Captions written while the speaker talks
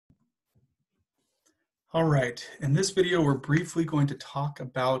All right, in this video, we're briefly going to talk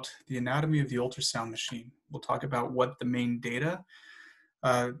about the anatomy of the ultrasound machine. We'll talk about what the main data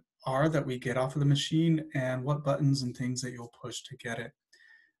uh, are that we get off of the machine and what buttons and things that you'll push to get it.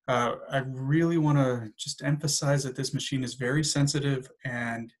 I really want to just emphasize that this machine is very sensitive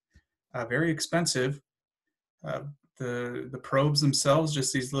and very expensive. Uh, the probes themselves,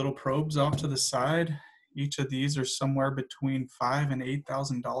 just these little probes off to the side, each of these are somewhere between $5,000 and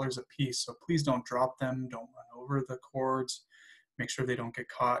 $8,000 a piece. So please don't drop them, don't run over the cords. Make sure they don't get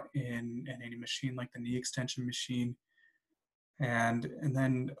caught in any machine like the knee extension machine. And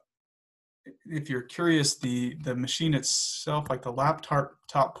then if you're curious, the machine itself, like the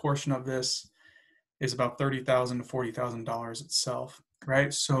laptop portion of this, is about $30,000 to $40,000 itself,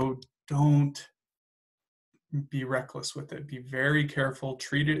 right? So don't be reckless with it. Be very careful.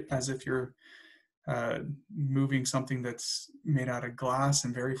 Treat it as if you're moving something that's made out of glass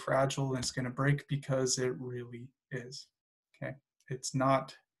and very fragile and it's going to break, because it really is. Okay, it's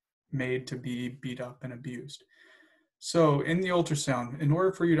not made to be beat up and abused. So in the ultrasound, in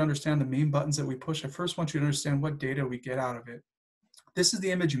order for you to understand the main buttons that we push, I first want you to understand what data we get out of it. This is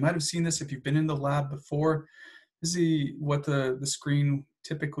the image. You might have seen this if you've been in the lab before. This is what the screen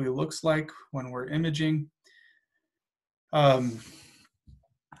typically looks like when we're imaging.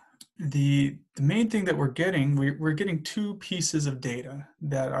 The main thing that we're getting two pieces of data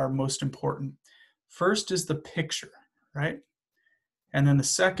that are most important. First is the picture, right? And then the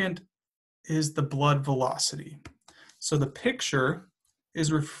second is the blood velocity. So the picture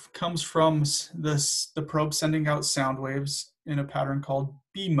comes from the probe sending out sound waves in a pattern called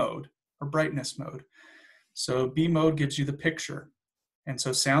B mode or brightness mode. So B mode gives you the picture. And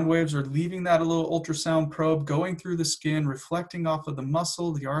so sound waves are leaving that little ultrasound probe, going through the skin, reflecting off of the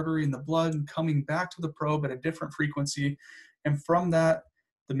muscle, the artery, and the blood, and coming back to the probe at a different frequency. And from that,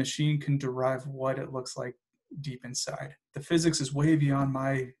 the machine can derive what it looks like deep inside. The physics is way beyond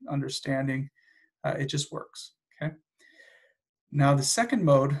my understanding. It just works, okay? Now, the second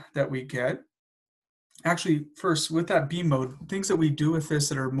mode that we get, actually, first, with that B mode, things that we do with this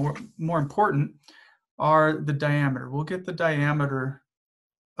that are more important are the diameter. We'll get the diameter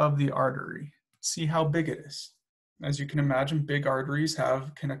of the artery, see how big it is. As you can imagine, big arteries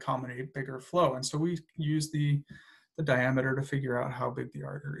can accommodate bigger flow. And so we use the diameter to figure out how big the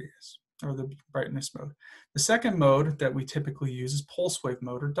artery is, or the brightness mode. The second mode that we typically use is pulse wave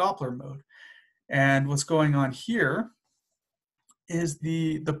mode or Doppler mode. And what's going on here is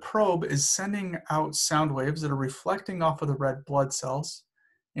the probe is sending out sound waves that are reflecting off of the red blood cells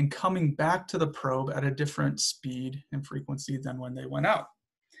and coming back to the probe at a different speed and frequency than when they went out.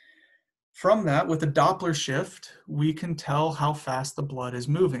 From that, with the Doppler shift, we can tell how fast the blood is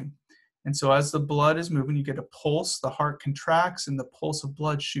moving. And so as the blood is moving, you get a pulse, the heart contracts and the pulse of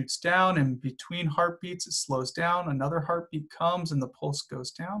blood shoots down, and between heartbeats, it slows down. Another heartbeat comes and the pulse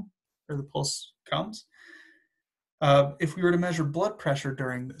goes down, or the pulse comes. If we were to measure blood pressure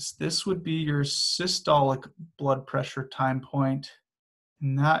during this would be your systolic blood pressure time point,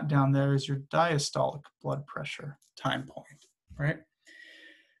 and that down there is your diastolic blood pressure time point, right?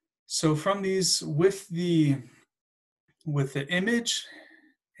 So from these, with the image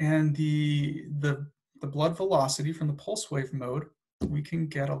and the blood velocity from the pulse wave mode, we can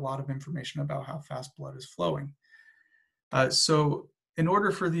get a lot of information about how fast blood is flowing. So in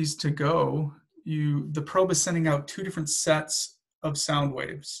order for these to go, the probe is sending out two different sets of sound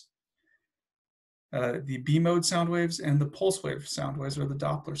waves. The B mode sound waves and the pulse wave sound waves, or the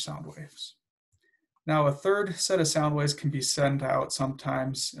Doppler sound waves. Now, a third set of sound waves can be sent out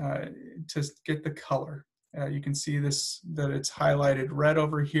sometimes to get the color. You can see that it's highlighted red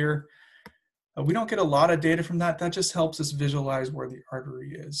over here. We don't get a lot of data from that. That just helps us visualize where the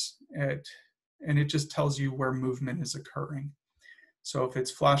artery is. And it just tells you where movement is occurring. So if it's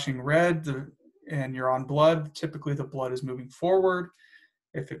flashing red and you're on blood, typically the blood is moving forward.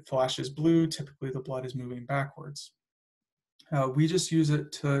 If it flashes blue, typically the blood is moving backwards. We just use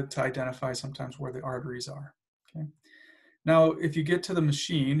it to identify sometimes where the arteries are. Okay. Now, if you get to the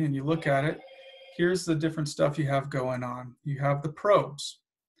machine and you look at it, here's the different stuff you have going on. You have the probes.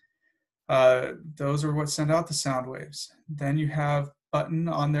 Those are what send out the sound waves. Then you have a button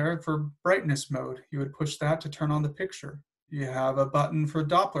on there for brightness mode. You would push that to turn on the picture. You have a button for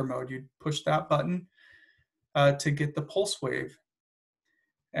Doppler mode. You'd push that button to get the pulse wave.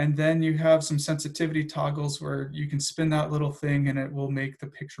 And then you have some sensitivity toggles where you can spin that little thing and it will make the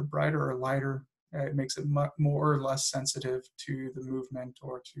picture brighter or lighter. It makes it more or less sensitive to the movement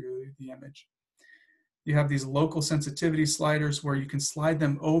or to the image. You have these local sensitivity sliders where you can slide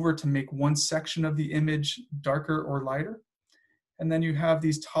them over to make one section of the image darker or lighter. And then you have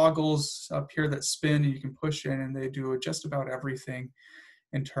these toggles up here that spin and you can push in, and they do just about everything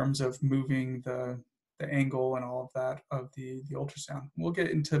in terms of moving the angle and all of that of the ultrasound. We'll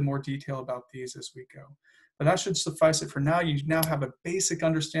get into more detail about these as we go. But that should suffice it for now. You now have a basic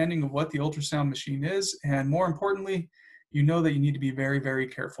understanding of what the ultrasound machine is, and more importantly, you know that you need to be very, very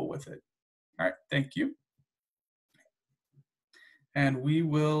careful with it. All right, thank you. And we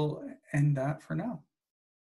will end that for now.